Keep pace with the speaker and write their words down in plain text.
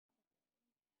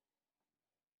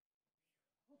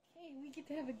Hey, we get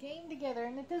to have a game together,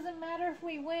 and it doesn't matter if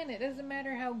we win. It doesn't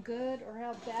matter how good or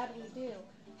how bad we do.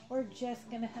 We're just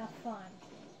gonna have fun.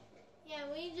 Yeah,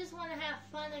 we just want to have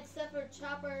fun, except for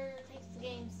Chopper takes the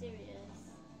game serious.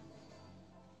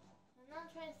 I'm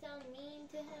not trying to sound mean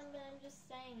to him, but I'm just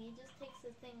saying he just takes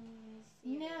the things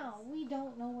serious. Now, we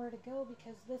don't know where to go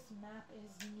because this map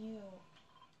is new.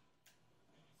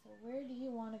 So where do you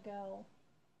want to go?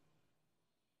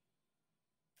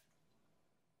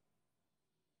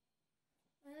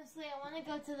 Honestly, I want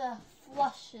to go to the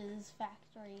Flushes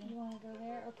factory. You want to go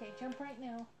there? Okay, jump right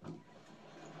now.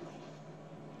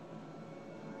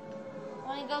 I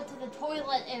want to go to the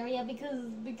toilet area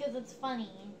because it's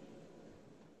funny.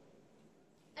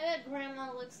 I bet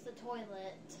Grandma licks the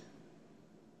toilet.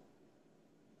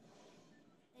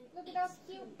 And Look at how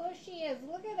cute Bushy is.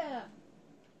 Look at him.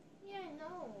 Yeah, I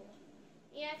know.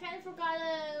 Yeah, I kind of forgot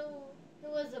it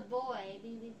was a boy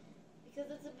because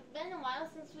it's been a while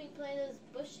since we played as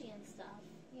Bushy and stuff.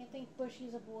 You think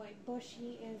Bushy's a boy?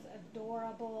 Bushy is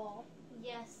adorable.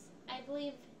 Yes, I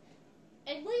believe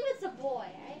it's a boy.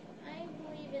 I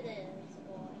believe it is a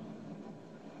boy.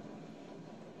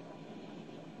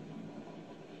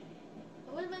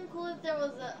 It would have been cool if there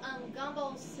was a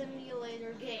Gumball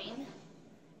Simulator game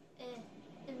in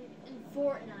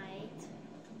Fortnite.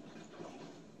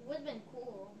 It would have been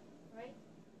cool, right?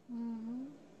 Mm-hmm.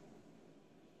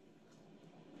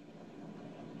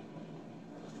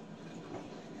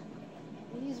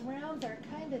 These rounds are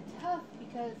kind of tough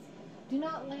because do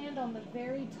not land on the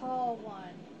very tall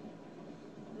one.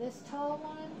 This tall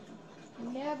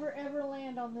one, never ever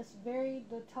land on the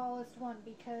tallest one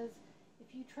because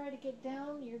if you try to get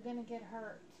down, you're gonna get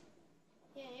hurt.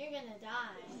 Yeah, you're gonna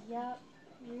die. Yep,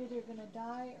 you're either gonna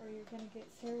die or you're gonna get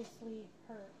seriously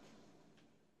hurt.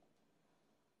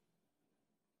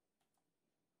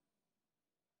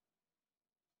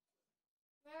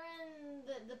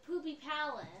 We're in the Poopy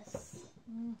Palace.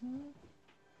 Mm-hmm.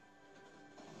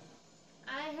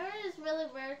 I heard it's really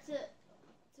rare to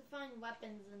find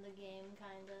weapons in the game,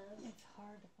 kind of. It's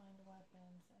hard to find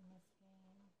weapons in this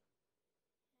game.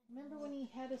 Remember when he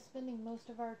had us spending most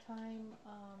of our time,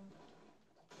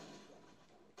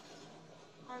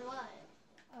 On what?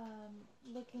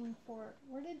 looking for...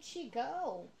 Where did she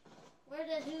go? Where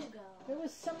did who go? There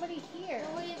was somebody here.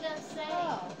 What were you gonna say?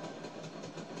 Oh.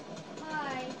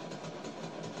 Hi.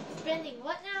 Spending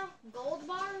what now? Gold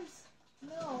bars?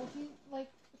 No,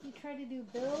 he tried to do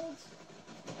builds.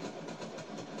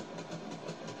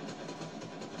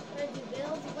 Tried to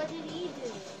build? What did he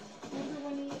do? Remember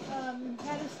when he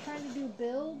had us trying to do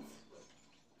builds?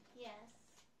 Yes.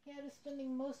 He had us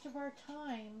spending most of our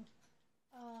time,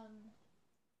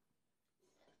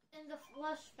 In the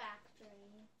Flush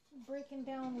Factory. breaking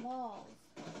down walls.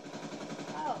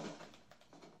 Oh.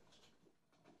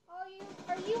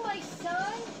 Are you my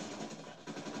son?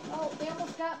 Oh, they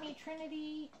almost got me,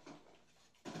 Trinity.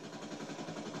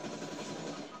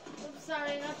 Oops,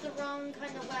 sorry, I got the wrong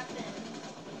kind of weapon.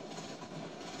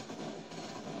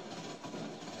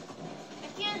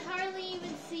 I can't hardly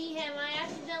even see him. I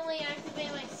accidentally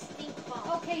activated my stink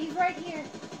bomb. Okay, he's right here.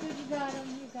 Good, you got him.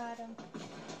 You got him.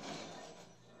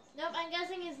 Nope, I'm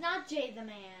guessing it's not Jay the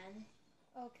Man.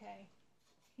 Okay.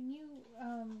 Can you,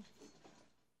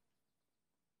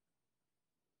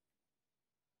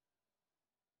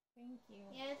 Thank you.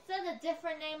 Yeah, it said a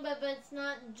different name, but it's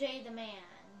not Jay the Man.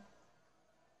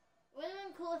 It would have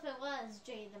been cool if it was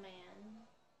Jay the Man.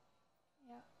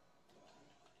 Yeah.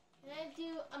 Can I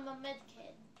do a med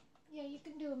kit? Yeah, you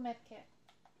can do a med kit.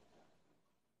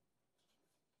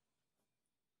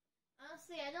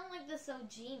 Honestly, I don't like this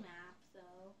OG map,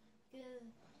 though.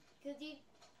 Because you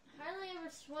hardly ever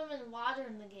swim in water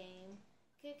in the game.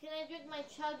 Can I drink my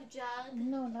chug jug?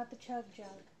 No, not the chug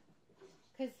jug.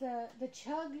 Because the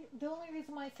chug, the only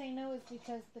reason why I say no is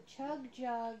because the chug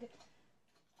jug,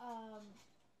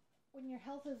 when your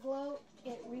health is low,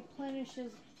 it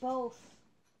replenishes both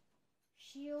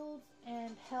shields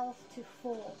and health to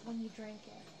full when you drink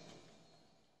it.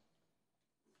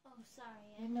 Oh,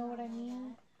 sorry. You know what I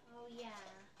mean? Oh, yeah.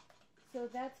 So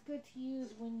that's good to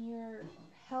use when your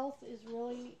health is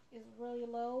really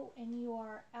low and you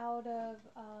are out of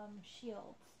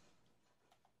shields.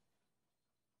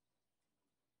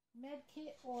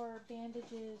 Medkit or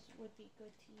bandages would be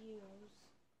good to use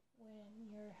when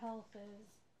your health is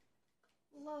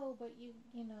low, but you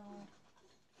know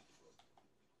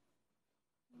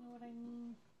what I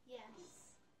mean?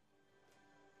 Yes.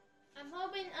 I'm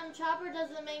hoping Chopper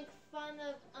doesn't make fun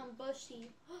of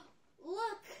Bushy.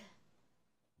 Look!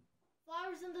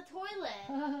 Flowers in the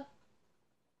toilet!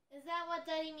 Is that what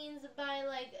Daddy means by,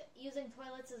 like, using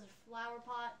toilets as flower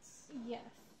pots? Yes.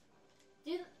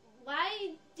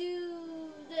 Why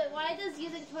does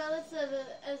using toilets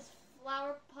as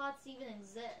flower pots even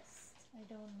exist? I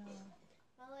don't know.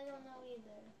 Well, I don't know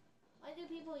either. Why do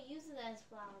people use it as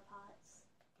flower pots?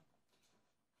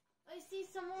 I see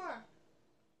some more.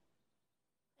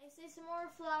 I see some more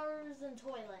flowers and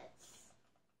toilets.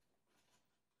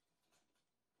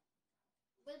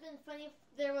 Would have been funny if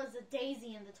there was a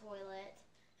Daisy in the toilet.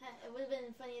 It would have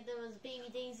been funny if there was baby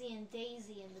Daisy and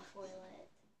Daisy in the toilet.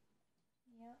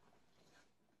 Yep.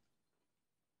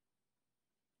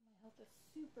 My health is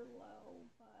super low,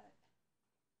 but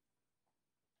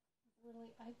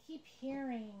really, I keep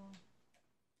hearing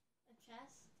a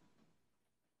chest.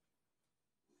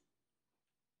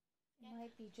 It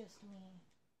might be just me.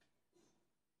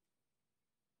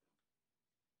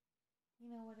 You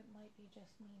know what? It might be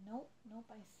just me. Nope,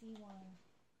 I see one.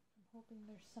 I'm hoping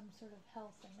there's some sort of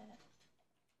health in it.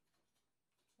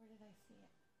 Where did I see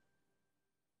it?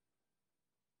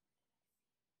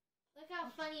 Look how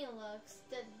funny it looks.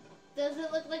 Does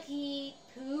it look like he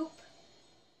poop?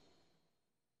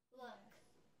 Look. I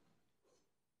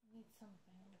need something.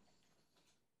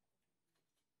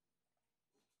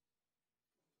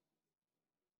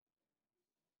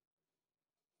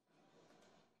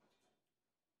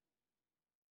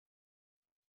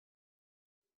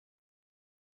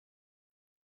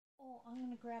 Oh, I'm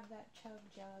gonna grab that chug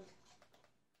jug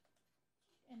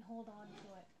and hold on to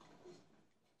it.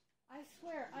 I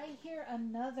swear, I hear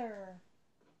another.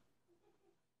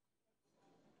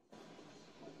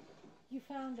 You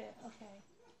found it, okay.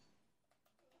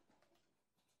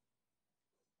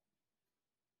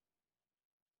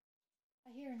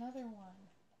 I hear another one.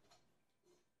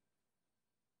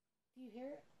 Do you hear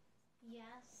it?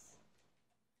 Yes.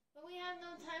 But we have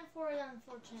no time for it,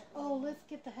 unfortunately. Oh, let's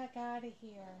get the heck out of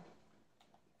here.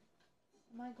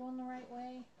 Am I going the right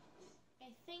way?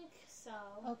 I think so.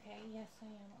 Okay, yes I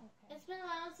am. Okay. It's been a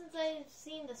while since I've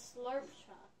seen the slurp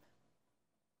truck.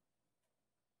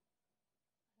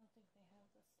 I don't think they have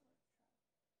the slurp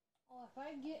truck. Oh, if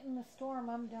I get in the storm,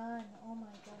 I'm done. Oh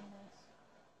my goodness.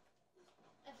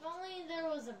 If only there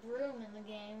was a broom in the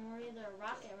game, or either a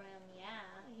rocket ram, yeah.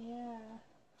 Yeah.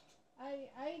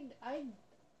 I'd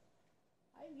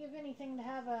give anything to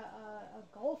have a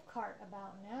golf cart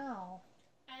about now.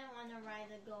 I don't want to ride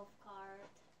a golf cart.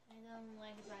 I don't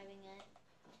like driving it.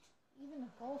 Even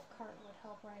a golf cart would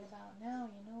help right about now,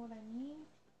 you know what I mean?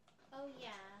 Oh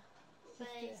yeah. But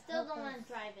I still don't want to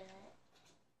drive in it.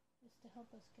 Just to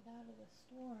help us get out of the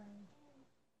storm.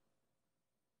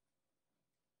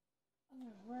 I'm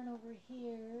going to run over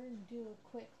here and do a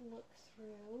quick look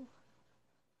through.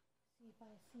 See if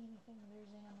I see anything.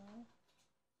 There's ammo.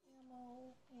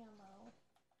 Ammo.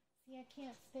 See, I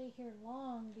can't stay here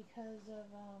long because of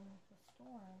the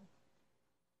storm.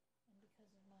 And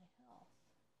because of my health.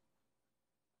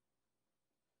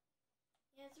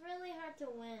 Yeah, it's really hard to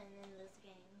win in this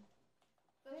game.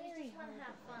 But we just want to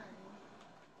have fun.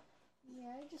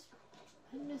 Yeah, I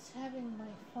miss having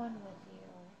my fun with you.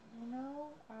 You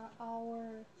know,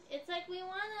 It's like we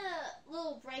want a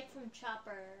little break from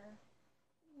Chopper.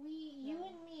 You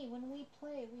and me, when we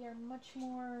play, we are much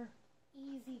more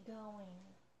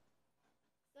easygoing.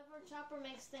 Except for Chopper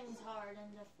makes things hard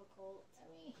and difficult. I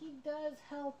mean, he does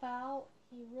help out.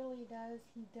 He really does.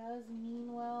 He does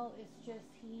mean well. It's just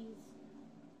he's...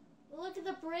 Look at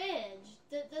the bridge.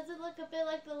 Does it look a bit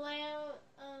like the layout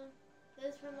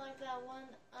that's from like that one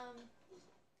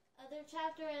other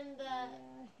chapter in the...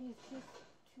 Yeah, he's just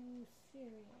too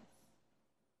serious.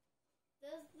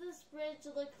 Does this bridge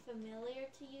look familiar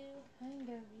to you? Kind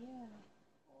of, yeah.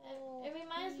 Oh, it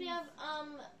reminds me of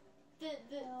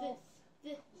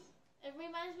it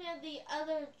reminds me of the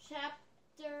other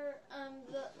chapter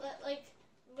like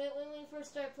when we first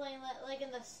started playing like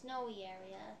in the snowy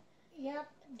area. Yep.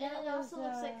 And it also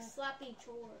looks like Slappy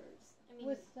Shores. I mean,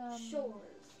 with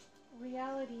Shores.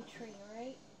 Reality Tree,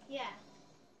 right? Yeah.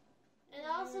 And it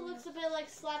also looks a bit like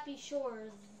Slappy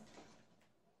Shores.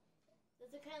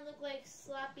 Does it kind of look like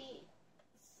Sloppy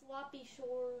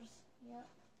Shores? Yep.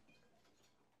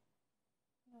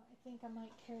 No, I think I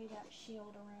might carry that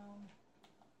shield around.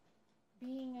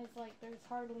 Being as like there's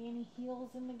hardly any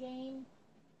heals in the game,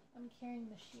 I'm carrying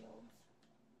the shields.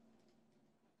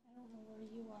 I don't know where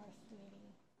you are,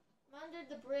 sweetie. I'm under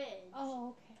the bridge. Oh,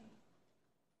 okay.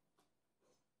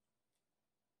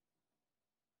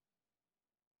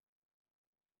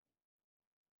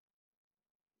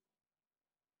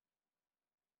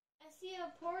 I see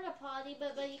a porta potty,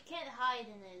 but you can't hide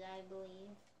in it, I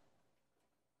believe.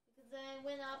 Because I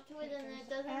went up to it and it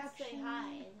doesn't say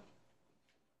hide.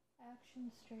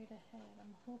 Action straight ahead.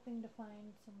 I'm hoping to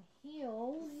find some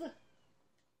heals.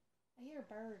 I hear a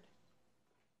bird.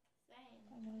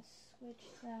 I'm going to switch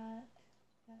that.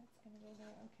 That's going to go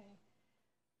there. Okay.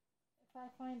 If I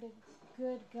find a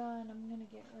good gun, I'm going to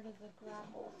get rid of the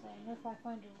grapple thing. If I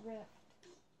find a rift,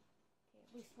 okay, at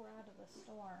least we're out of the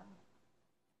storm.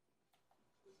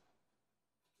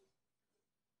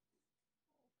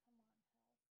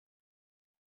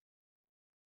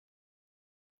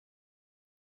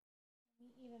 Let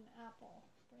me eat an apple.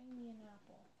 Bring me an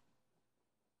apple.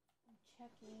 I'm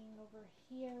checking over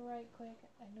here right quick.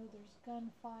 I know there's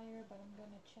gunfire, but I'm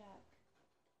going to check.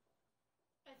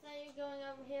 I thought you were going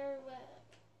over here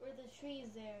where the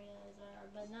trees areas are,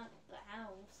 but not the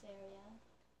house area.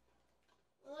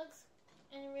 It looks,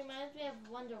 and it reminds me of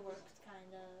Wonderworks,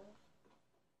 kind of.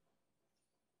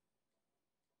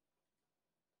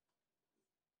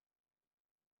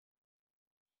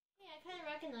 Yeah, I kind of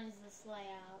recognize this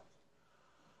layout.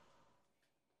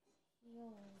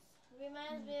 Heels. It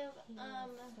reminds me of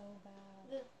so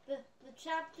bad. the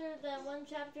chapter, that one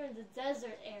chapter in the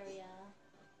desert area.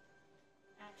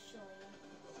 Actually.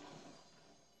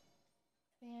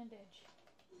 Bandage.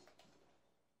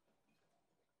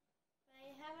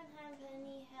 I haven't had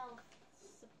any health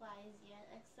supplies yet,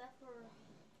 except for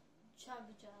Chug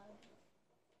Jug.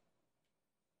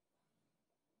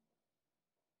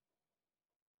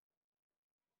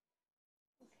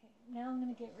 Okay, now I'm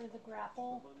going to get rid of the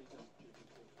grapple. There we go, okay.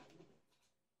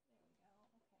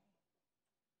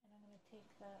 And I'm going to take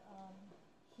the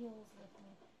heals with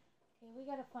me. Okay, we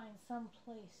got to find some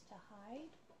place to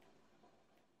hide.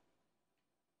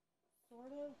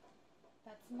 Sort of.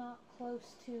 That's not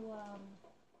close to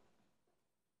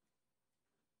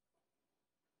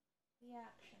the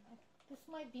action. This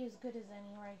might be as good as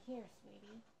any right here,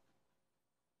 sweetie.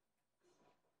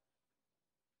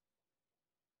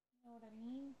 You know what I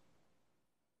mean?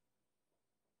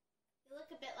 You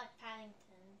look a bit like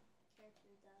Paddington.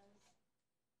 Character does.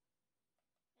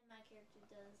 And my character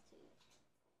does too.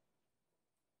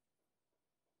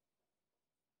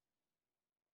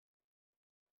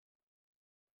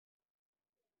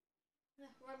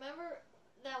 Remember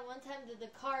that one time that the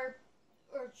car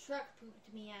or truck pooped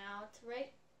me out,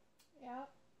 right? Yeah.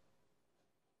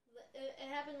 It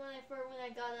happened when I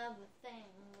got out of the thing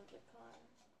of the car.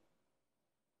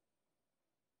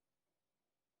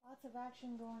 Lots of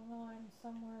action going on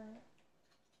somewhere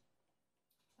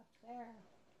up there.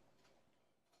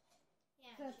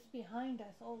 Yeah. That's behind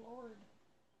us. Oh Lord.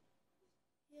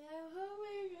 Yeah,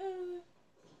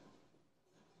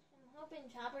 I'm hoping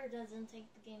Chopper doesn't take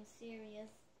the game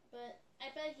serious, but I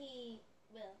bet he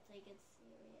will take it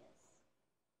serious.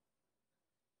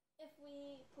 If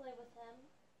we play with him.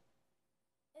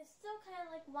 It's still kind of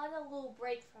like want a little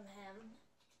break from him.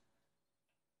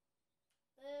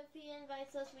 But if he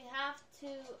invites us, we have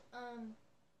to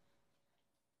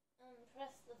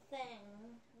press the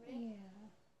thing, right? Yeah.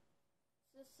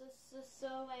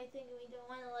 So I think we don't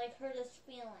want to like hurt his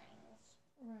feelings.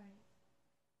 Right.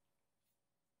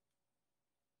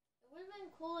 It would have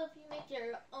been cool if you make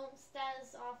your own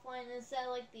status offline instead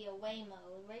of like the away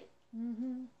mode, right?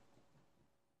 Mm-hmm.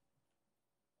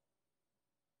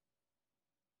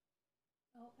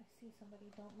 Oh, I see somebody.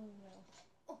 Don't move though.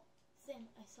 Oh, same.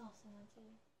 I saw someone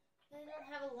too. They don't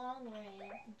have a long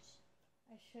range.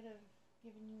 I should have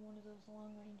given you one of those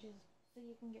long ranges so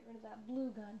you can get rid of that blue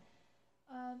gun.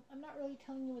 I'm not really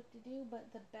telling you what to do,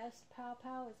 but the best Pow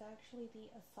Pow is actually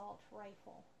the assault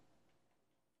rifle.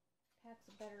 Packs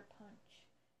a better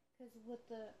punch. Because what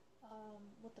the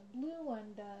blue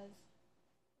one does,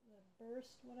 the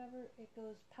burst, whatever, it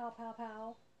goes pow pow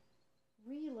pow,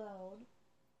 reload,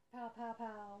 pow pow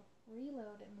pow,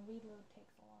 reload, and the reload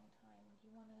takes a long time. Do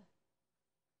you wanna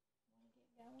get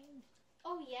going?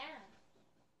 Oh yeah.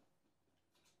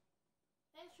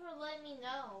 Thanks for letting me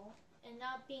know and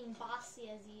not being bossy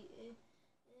as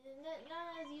not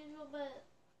as usual, but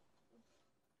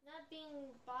not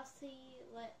being bossy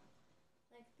like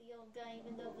the old guy.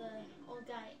 Even though the old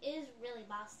guy is really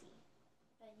bossy,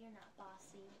 but you're not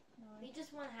bossy. No, We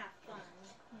just want to have fun.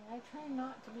 Yeah, I try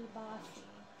not to be bossy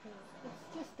because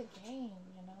it's just a game,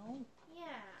 you know.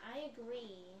 Yeah, I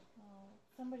agree. Oh,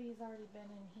 somebody's already been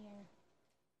in here.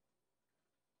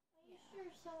 Are you sure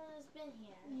someone has been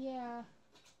here? Yeah.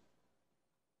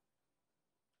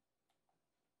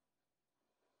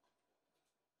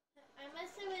 I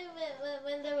must have been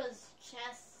when there was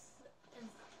chests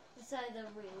inside the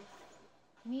roof.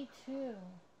 Me too.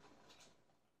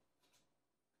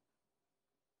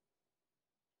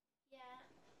 Yeah,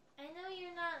 I know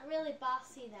you're not really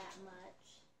bossy that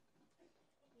much.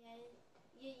 Yeah,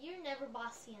 you're never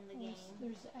bossy in the game.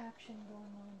 There's action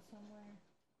going on somewhere.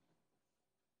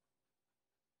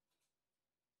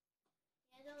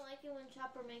 Yeah, I don't like like it when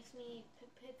Chopper makes me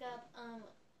pick up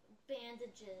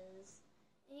bandages.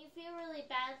 And you feel really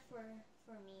bad for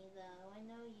me, though. I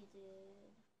know you did.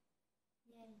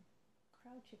 Yeah.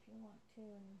 Crouch if you want to.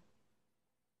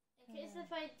 In case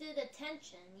if I did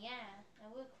attention, yeah, I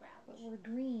would crouch. But we're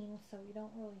green, so we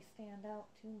don't really stand out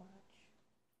too much.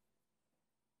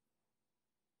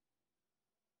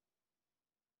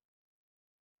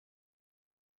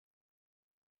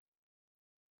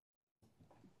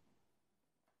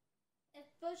 If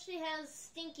Bushy has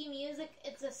stinky music,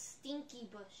 it's a stinky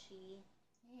Bushy.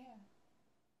 Yeah.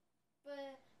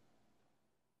 But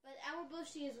our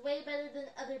Bushy is way better than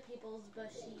other people's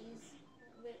Bushies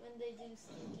when they do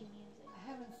stinky music.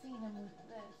 I haven't seen him with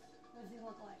this. What does he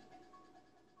look like?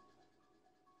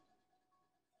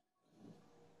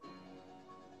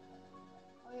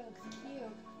 Oh, he looks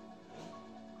cute.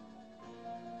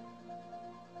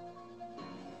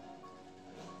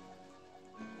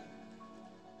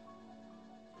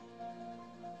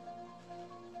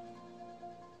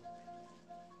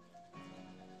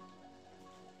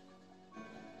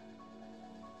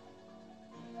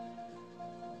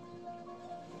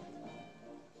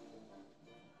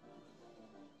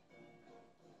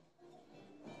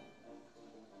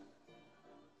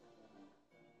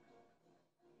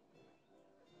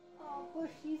 Oh,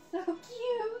 Bushy's so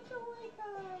cute. Oh my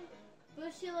god.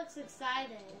 Bushy looks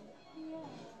excited. Yeah.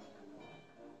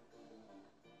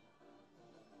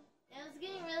 I was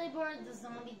getting really bored of the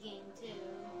zombie game too,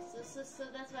 so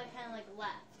that's why I kind of like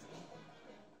left.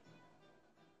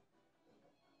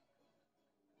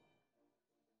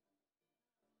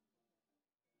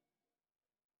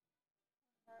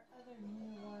 Our other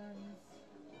new ones.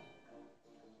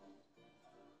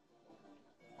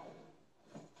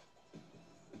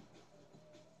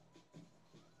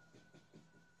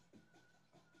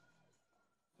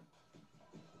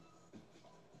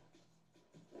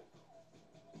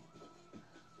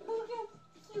 Look how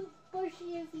cute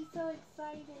Bushy is. He's so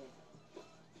excited.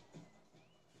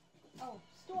 Oh,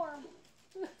 Storm.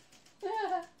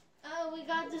 Oh, we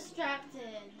got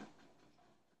distracted.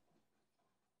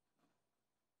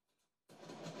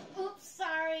 Oops,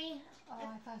 sorry. Oh,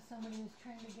 I thought somebody was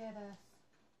trying to get us.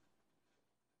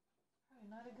 Probably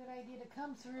not a good idea to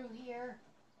come through here.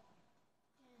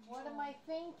 What am I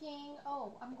thinking?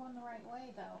 Oh, I'm going the right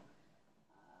way though.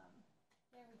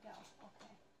 There we go.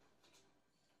 Okay.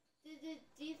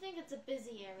 Do you think it's a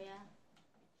busy area?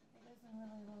 It doesn't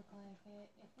really look like it.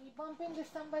 If we bump into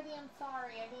somebody, I'm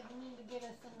sorry. I didn't mean to get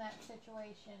us in that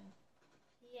situation.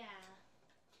 Yeah.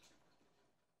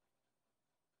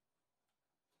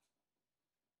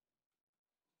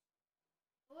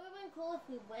 It would have been cool if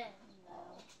we win,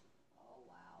 though. Oh,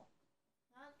 wow.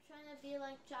 Not trying to be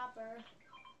like Chopper.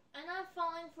 I'm not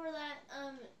falling for that,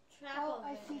 trap Oh, over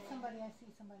I see there. somebody. I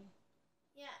see somebody.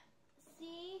 Yeah.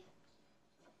 See?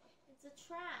 It's a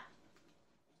trap.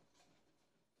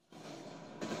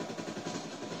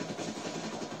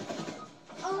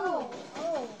 Oh,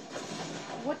 oh.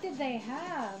 What did they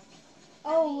have?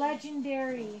 Oh,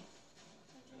 legendary.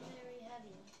 Legendary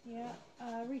heavy.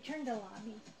 Yeah, return to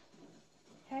lobby.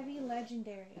 Heavy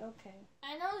legendary, okay.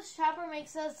 I know Chopper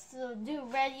makes us do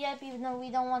ready up even though we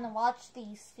don't want to watch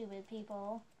these stupid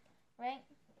people. Right?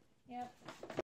 Yep.